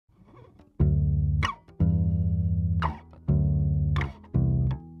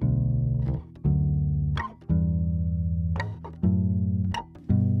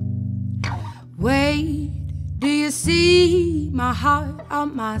Wait, do you see my heart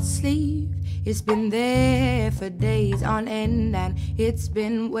on my sleeve? It's been there for days on end, and it's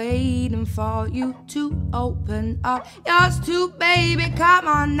been waiting for you to open up yours too, baby. Come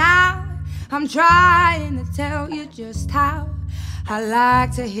on now, I'm trying to tell you just how I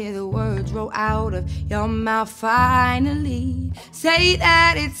like to hear the words roll out of your mouth finally. Say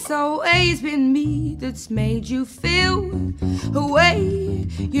that it's always been me that's made you feel a way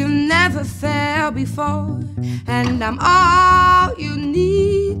you never felt before, and I'm all you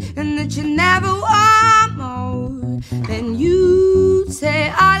need, and that you never want more. Then you say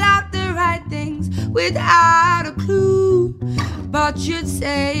all of the right things without a clue, but you'd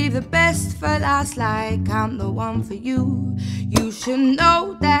save the best for last, like I'm the one for you. You should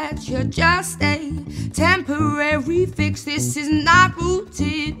know that you're just a temporary fix. This is not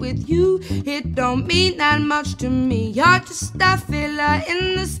rooted with you. It don't mean that much to me. You're just a filler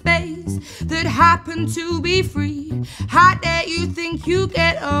in the space that happened to be free. How dare you think you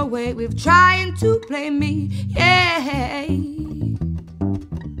get away with trying to play me? Yeah.